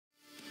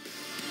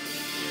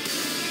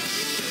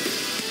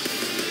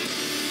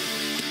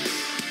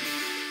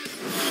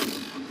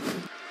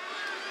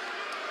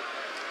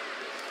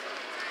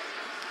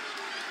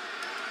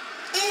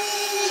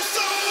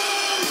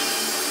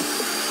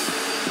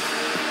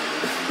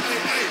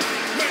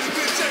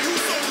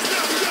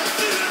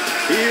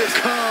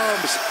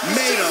Uso's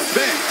main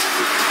event.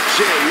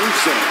 Jey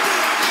Uso.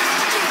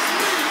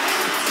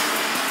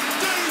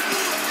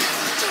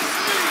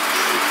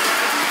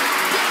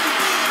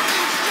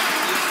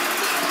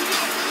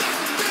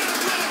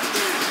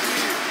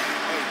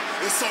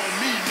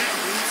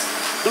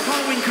 The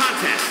following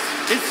contest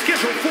is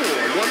scheduled for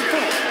one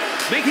fall.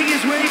 Making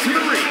his way to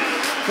the ring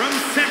from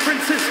San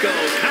Francisco,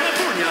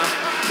 California,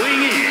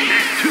 weighing in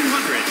at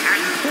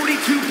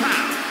 242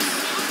 pounds.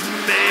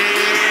 Main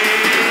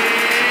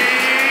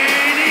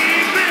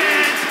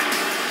event,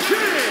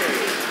 Jey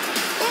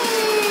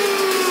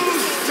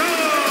Uso!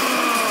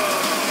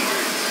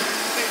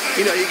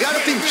 You know, you got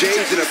to think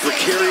Jey's in a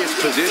precarious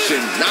position,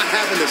 not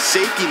having the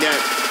safety net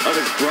of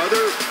his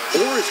brother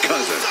or his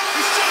cousin.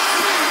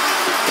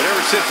 But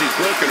ever since he's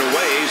broken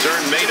away, he's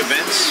earned main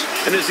events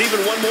and has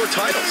even won more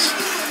titles.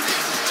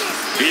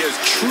 He has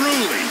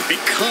truly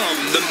become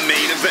the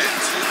main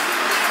event.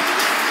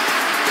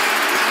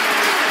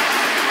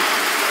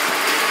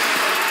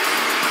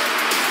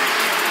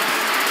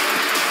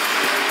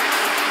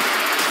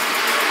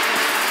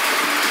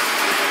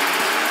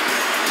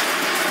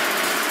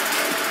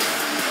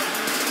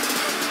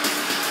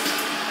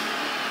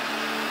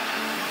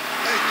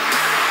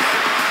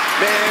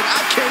 Man,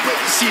 I can't wait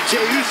to see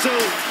Jey Uso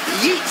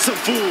yeet some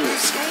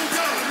fools.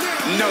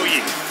 No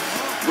yeet.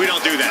 We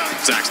don't do that,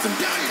 Saxton.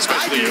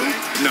 Especially you.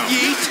 No.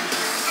 Yeet.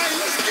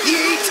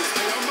 Yeet.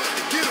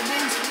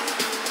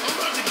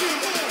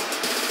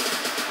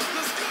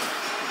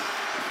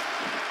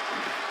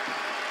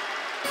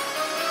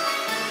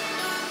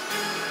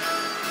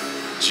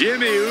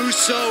 Jimmy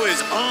Uso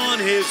is on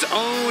his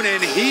own,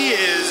 and he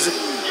is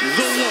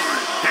the one.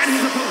 And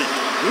his opponent,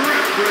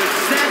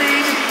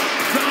 representing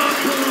the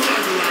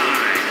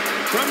Bloodline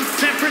from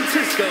San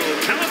Francisco,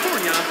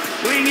 California,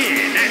 weighing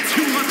in at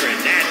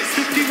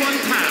 251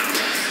 pounds,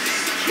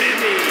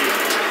 Jimmy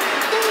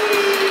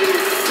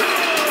Uso!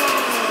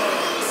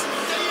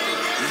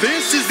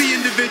 This is the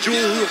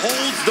individual who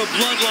holds the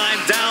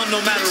Bloodline down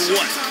no matter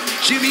what.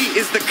 Jimmy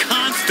is the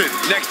constant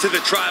next to the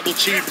tribal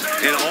chief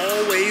and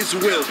always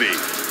will be.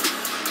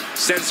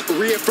 Since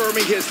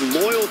reaffirming his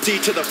loyalty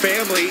to the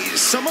family,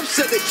 some have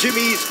said that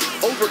Jimmy's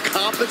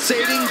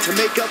overcompensating to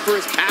make up for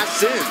his past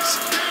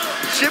sins.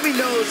 Jimmy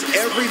knows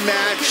every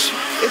match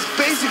is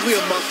basically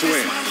a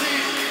must-win.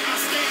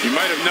 You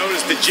might have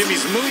noticed that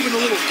Jimmy's moving a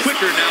little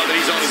quicker now that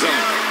he's on his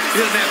own. He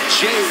doesn't have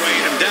Jey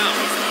weighing him down.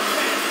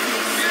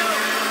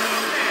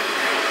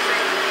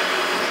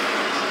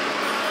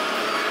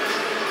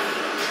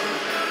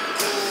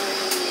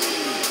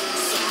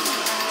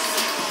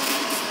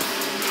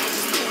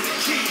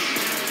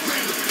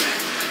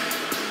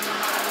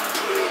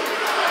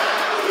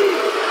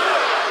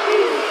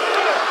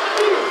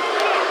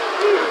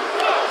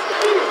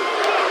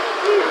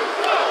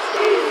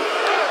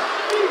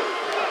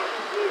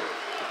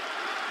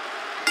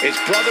 It's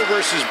brother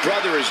versus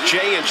brother as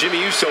Jey and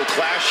Jimmy Uso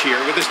clash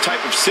here. With this type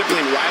of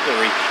sibling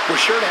rivalry,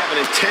 we're sure to have an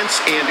intense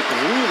and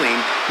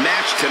grueling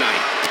match tonight.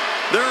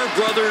 There are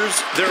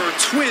brothers, there are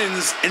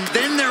twins, and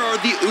then there are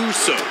the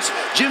Usos.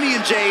 Jimmy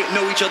and Jey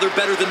know each other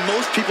better than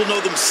most people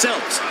know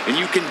themselves, and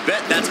you can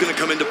bet that's going to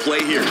come into play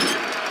here.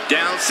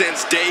 Down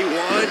since day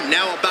one,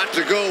 now about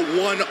to go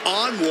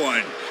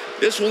one-on-one.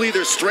 This will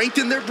either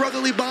strengthen their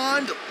brotherly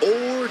bond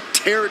or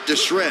tear it to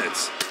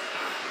shreds.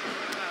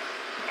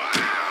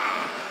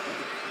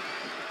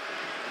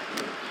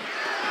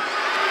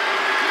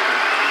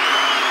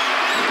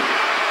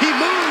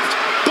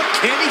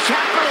 Can he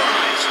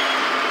capitalize?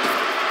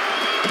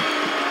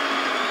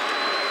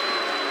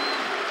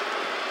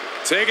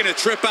 Taking a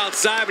trip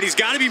outside, but he's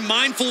got to be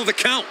mindful of the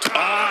count.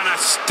 On a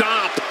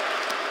stop.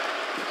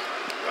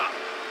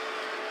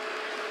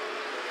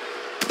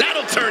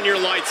 That'll turn your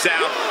lights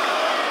out.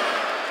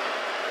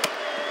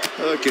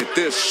 Look at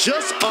this,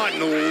 just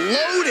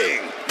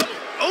unloading.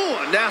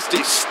 Oh, a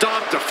nasty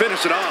stop to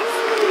finish it off.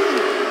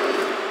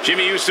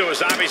 Jimmy Uso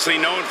is obviously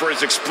known for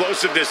his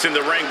explosiveness in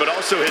the ring, but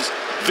also his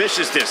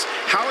viciousness.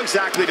 How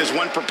exactly does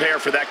one prepare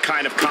for that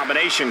kind of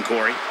combination,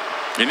 Corey?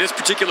 In this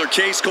particular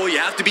case, Cole, you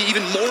have to be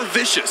even more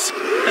vicious.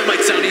 That might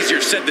sound easier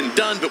said than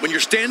done, but when you're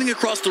standing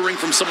across the ring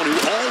from someone who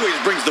always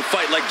brings the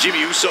fight like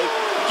Jimmy Uso,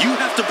 you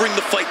have to bring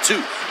the fight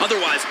too.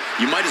 Otherwise,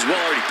 you might as well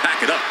already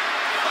pack it up.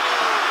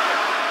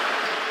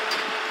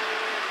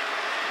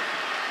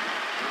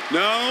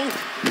 No.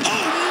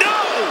 Oh,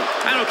 no!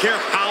 I don't care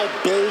how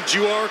bold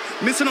you are.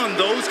 Missing on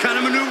those kind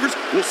of maneuvers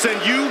will send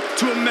you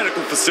to a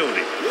medical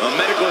facility.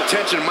 Medical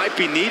attention might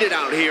be needed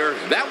out here.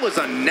 That was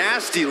a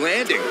nasty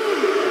landing.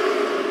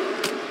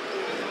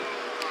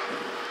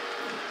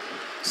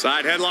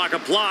 Side headlock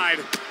applied.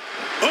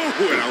 Oh,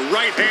 and a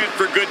right hand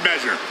for good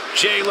measure.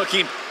 Jey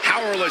looking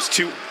powerless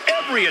to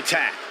every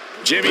attack.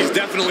 Jimmy's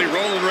definitely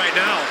rolling right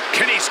now.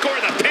 Can he score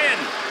the pin?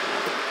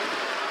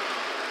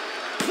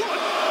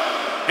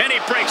 And he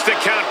breaks the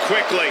count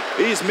quickly.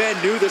 These men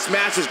knew this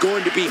match was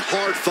going to be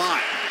hard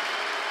fought.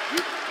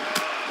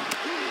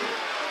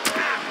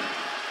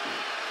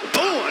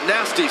 Oh, a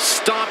nasty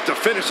stop to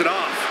finish it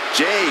off.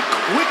 Jey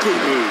quickly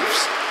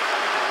moves.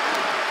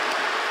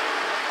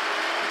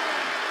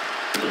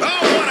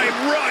 Oh, what a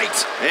right.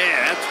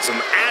 Man, that's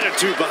some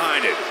attitude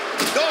behind it.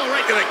 Oh,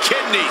 right to the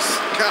kidneys.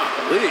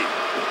 Golly.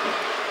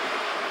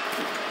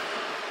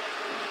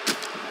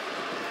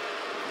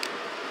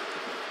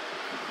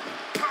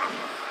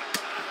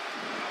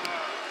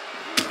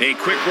 A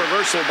quick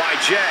reversal by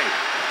Jay.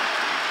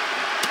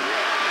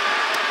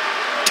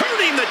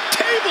 Turning the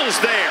tables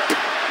there.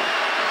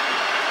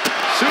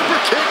 Super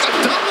kick, a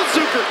double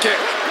super kick.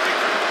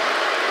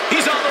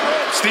 He's on the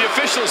ropes. The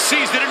official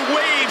sees it and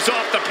waves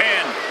off the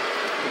pin.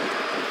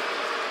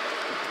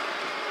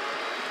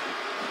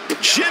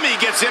 Jimmy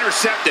gets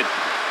intercepted.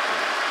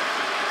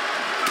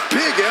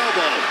 Big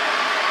elbow.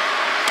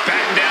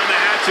 Batten down the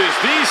hatches.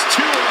 These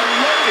two are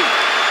loading.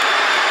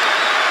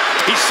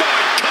 He saw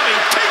it coming,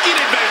 taking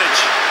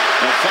advantage.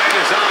 The fight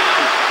is on,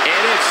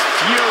 and it's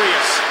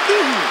furious.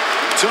 Ooh,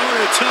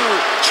 toe-to-toe,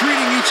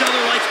 treating each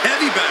other like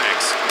heavy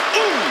bags.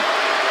 Ooh.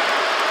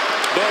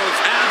 Both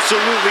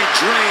absolutely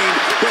drained,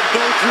 but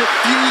both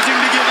refusing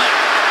to give up.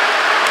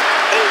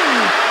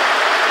 Ooh.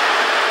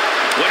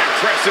 What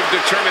impressive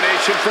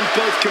determination from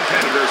both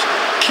competitors,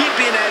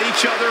 keeping at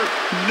each other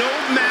no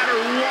matter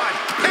what.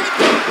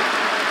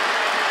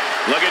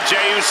 Look at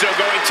Jey Uso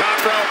going top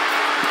rope.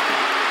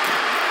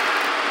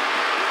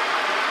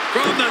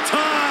 From the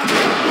top.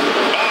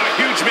 Oh,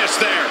 huge miss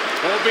there.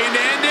 Hoping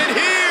to end it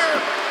here.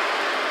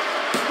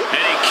 And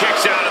he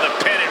kicks out of the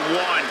pin and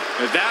one.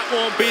 If that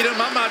won't beat him,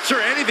 I'm not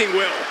sure anything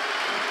will.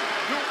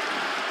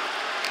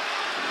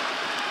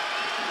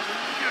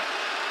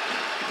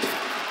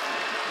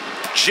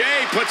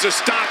 Jey puts a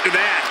stop to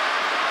that.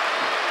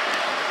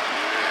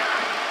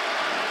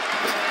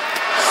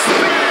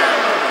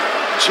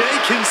 Jey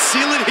can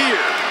seal it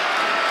here.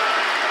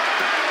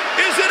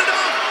 Is it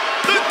enough?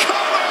 The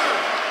cover!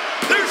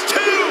 There's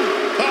two!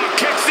 Oh,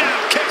 kicks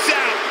out, kicks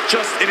out.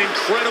 Just an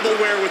incredible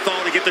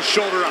wherewithal to get the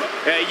shoulder up.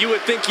 You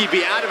would think he'd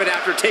be out of it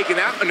after taking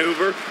that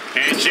maneuver.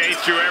 And Jey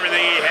threw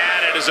everything he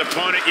had at his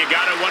opponent. You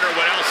gotta wonder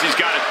what else he's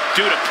got to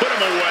do to put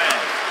him away.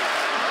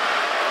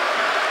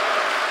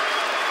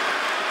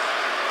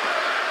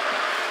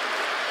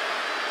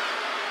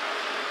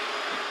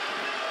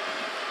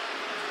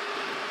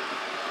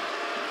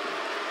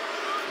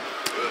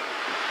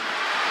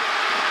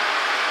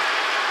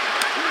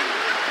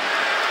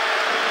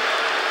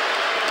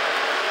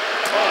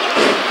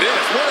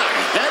 What a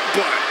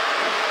headbutt.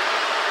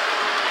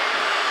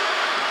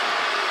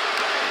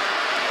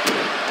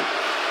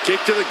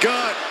 Kick to the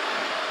gut.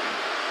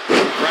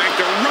 Cranked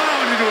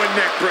around into a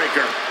neck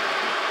breaker.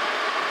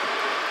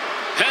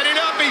 Heading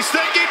up, he's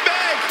thinking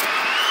big.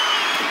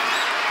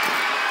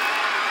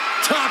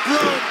 Top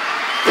rope.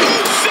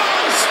 Uso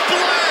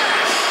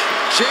splash.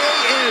 Jey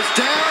is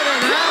down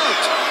and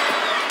out.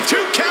 2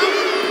 count.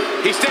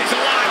 He stays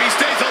alive, he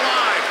stays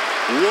alive.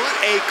 What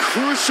a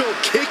crucial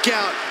kick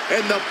out,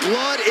 and the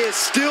blood is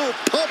still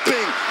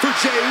pumping for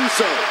Jey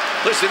Uso.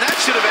 Listen, that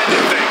should have ended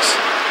things.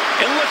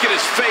 And look at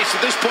his face. At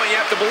this point, you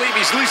have to believe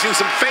he's losing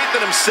some faith in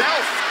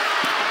himself.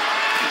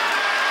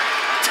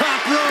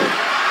 Top rope.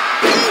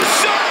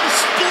 Uso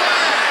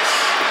splash.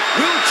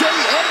 Will Jey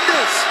end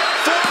this?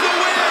 For the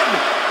win.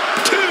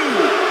 2.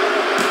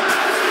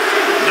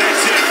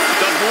 That's it.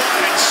 The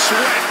blood and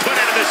sweat put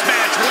into this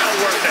match. Well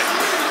worth it.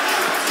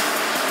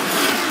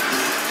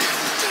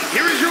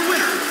 Here is your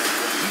winner,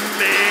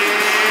 main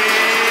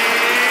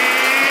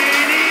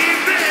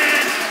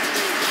event,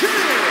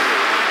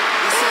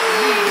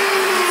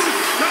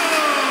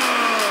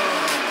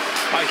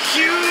 A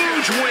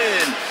huge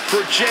win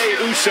for Jey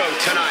Uso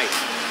tonight.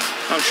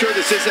 I'm sure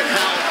this isn't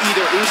how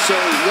either Uso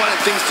wanted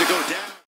things to go down.